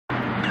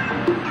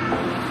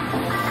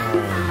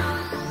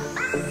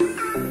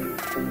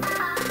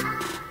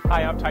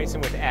Hi, I'm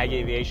Tyson with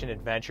Aviation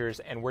Adventures,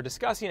 and we're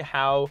discussing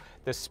how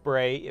the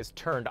spray is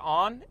turned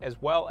on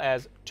as well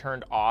as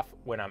turned off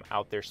when I'm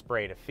out there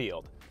spraying a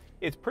field.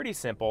 It's pretty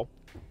simple.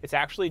 It's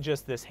actually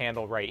just this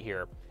handle right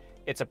here.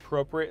 It's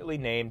appropriately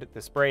named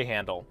the spray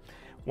handle.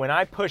 When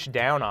I push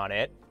down on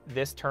it,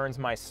 this turns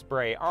my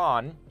spray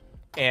on,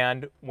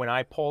 and when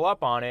I pull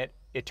up on it,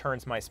 it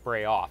turns my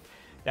spray off.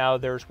 Now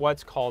there's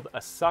what's called a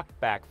suck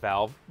back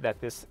valve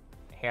that this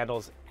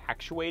handle's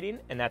actuating,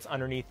 and that's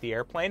underneath the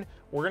airplane.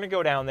 We're gonna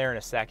go down there in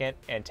a second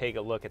and take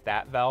a look at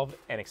that valve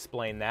and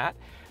explain that.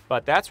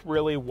 But that's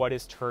really what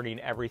is turning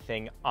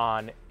everything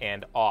on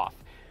and off.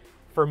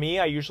 For me,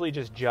 I usually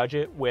just judge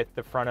it with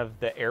the front of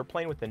the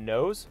airplane with the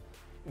nose.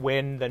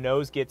 When the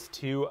nose gets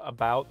to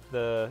about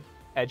the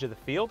edge of the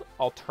field,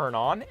 I'll turn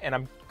on, and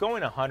I'm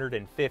going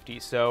 150.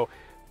 So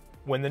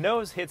when the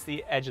nose hits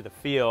the edge of the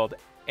field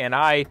and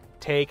I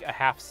take a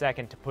half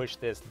second to push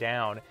this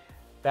down,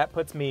 that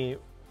puts me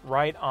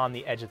right on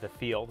the edge of the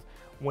field.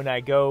 When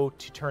I go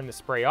to turn the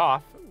spray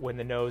off, when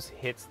the nose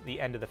hits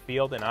the end of the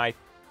field and I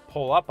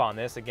pull up on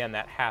this, again,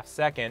 that half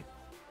second,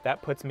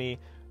 that puts me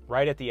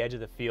right at the edge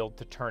of the field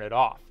to turn it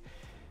off.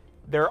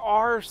 There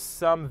are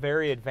some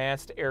very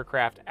advanced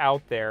aircraft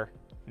out there,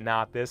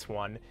 not this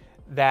one,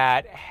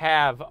 that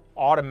have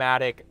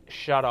automatic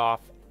shut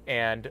off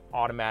and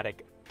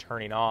automatic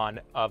turning on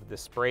of the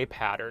spray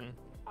pattern.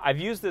 I've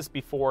used this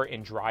before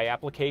in dry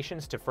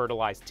applications to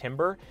fertilize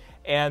timber,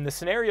 and the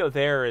scenario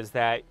there is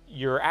that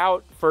you're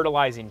out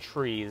fertilizing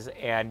trees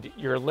and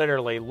you're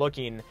literally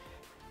looking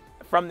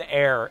from the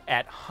air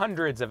at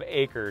hundreds of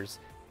acres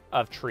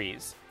of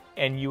trees,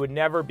 and you would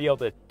never be able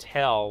to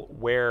tell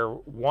where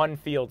one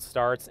field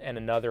starts and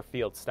another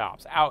field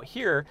stops. Out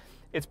here,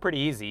 it's pretty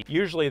easy.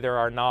 Usually there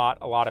are not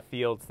a lot of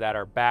fields that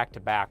are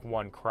back-to-back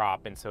one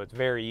crop, and so it's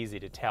very easy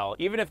to tell.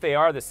 Even if they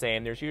are the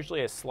same, there's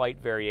usually a slight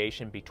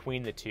variation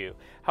between the two.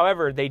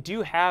 However, they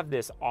do have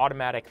this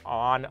automatic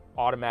on,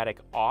 automatic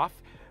off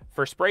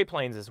for spray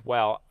planes as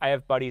well. I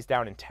have buddies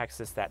down in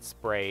Texas that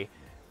spray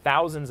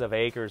thousands of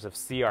acres of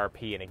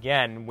CRP, and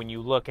again, when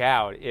you look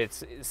out,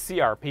 it's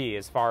CRP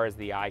as far as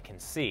the eye can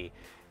see.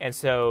 And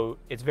so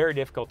it's very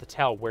difficult to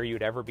tell where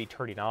you'd ever be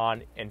turning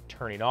on and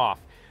turning off.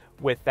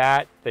 With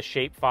that, the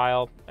shape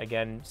file,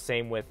 again,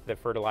 same with the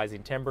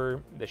fertilizing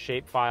timber, the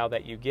shape file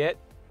that you get,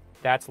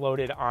 that's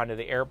loaded onto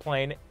the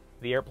airplane.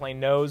 The airplane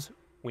knows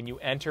when you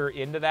enter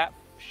into that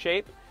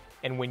shape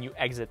and when you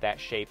exit that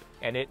shape,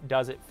 and it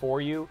does it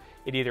for you.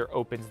 It either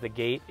opens the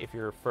gate if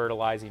you're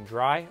fertilizing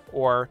dry,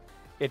 or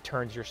it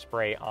turns your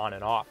spray on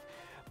and off.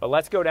 But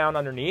let's go down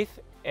underneath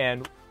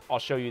and I'll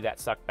show you that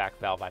suck back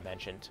valve I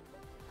mentioned.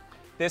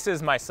 This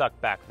is my suck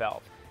back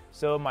valve.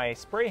 So my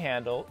spray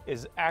handle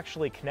is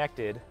actually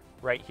connected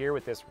right here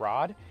with this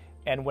rod,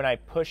 and when I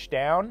push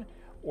down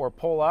or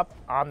pull up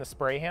on the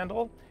spray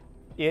handle,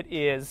 it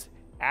is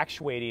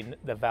actuating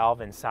the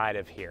valve inside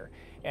of here.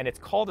 And it's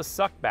called a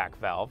suck back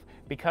valve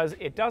because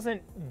it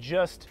doesn't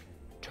just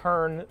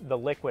turn the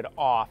liquid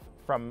off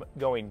from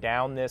going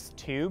down this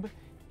tube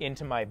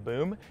into my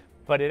boom,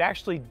 but it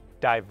actually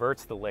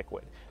diverts the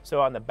liquid. So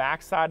on the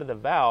back side of the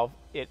valve,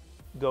 it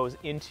goes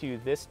into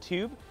this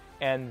tube,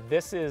 and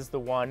this is the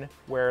one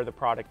where the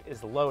product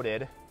is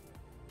loaded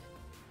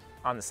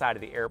on the side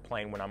of the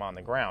airplane when I'm on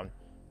the ground.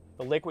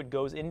 The liquid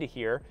goes into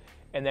here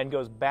and then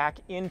goes back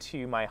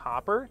into my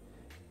hopper,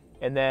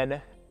 and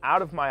then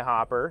out of my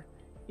hopper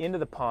into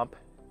the pump,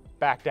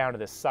 back down to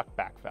this suck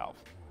back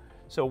valve.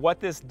 So what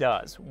this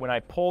does, when I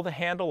pull the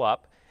handle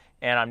up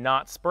and I'm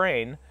not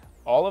spraying,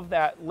 all of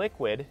that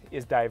liquid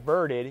is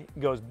diverted,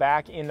 goes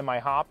back into my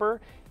hopper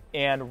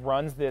and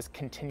runs this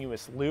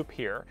continuous loop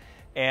here.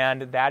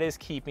 And that is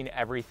keeping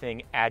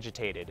everything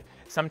agitated.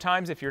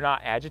 Sometimes if you're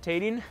not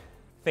agitating,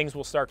 things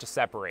will start to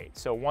separate.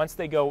 So once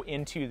they go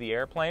into the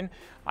airplane,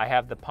 I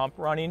have the pump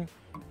running,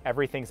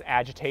 everything's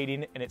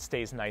agitating, and it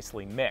stays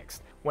nicely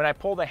mixed. When I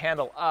pull the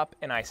handle up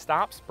and I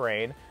stop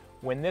spraying,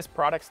 when this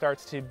product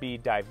starts to be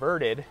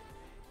diverted,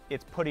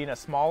 it's putting a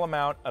small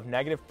amount of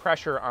negative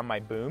pressure on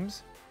my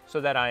booms so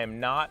that I am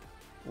not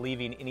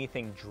leaving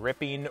anything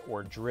dripping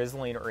or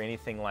drizzling or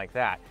anything like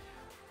that.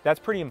 That's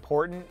pretty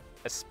important,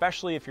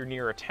 especially if you're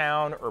near a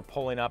town or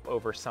pulling up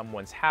over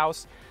someone's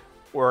house,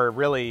 or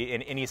really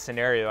in any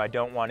scenario. I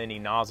don't want any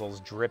nozzles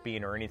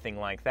dripping or anything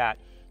like that.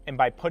 And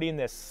by putting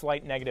this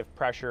slight negative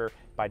pressure,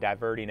 by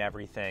diverting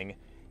everything,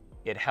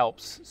 it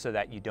helps so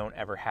that you don't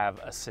ever have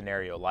a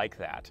scenario like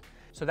that.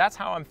 So that's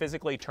how I'm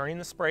physically turning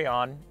the spray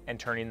on and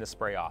turning the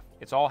spray off.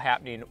 It's all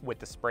happening with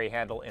the spray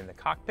handle in the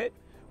cockpit,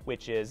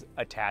 which is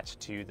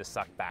attached to the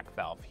suck back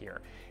valve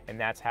here. And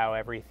that's how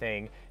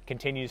everything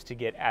continues to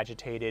get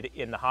agitated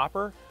in the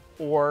hopper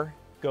or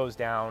goes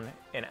down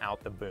and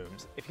out the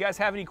booms. If you guys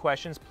have any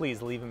questions,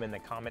 please leave them in the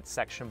comments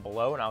section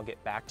below and I'll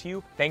get back to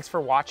you. Thanks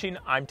for watching.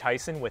 I'm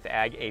Tyson with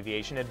Ag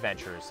Aviation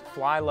Adventures.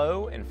 Fly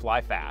low and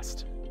fly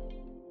fast.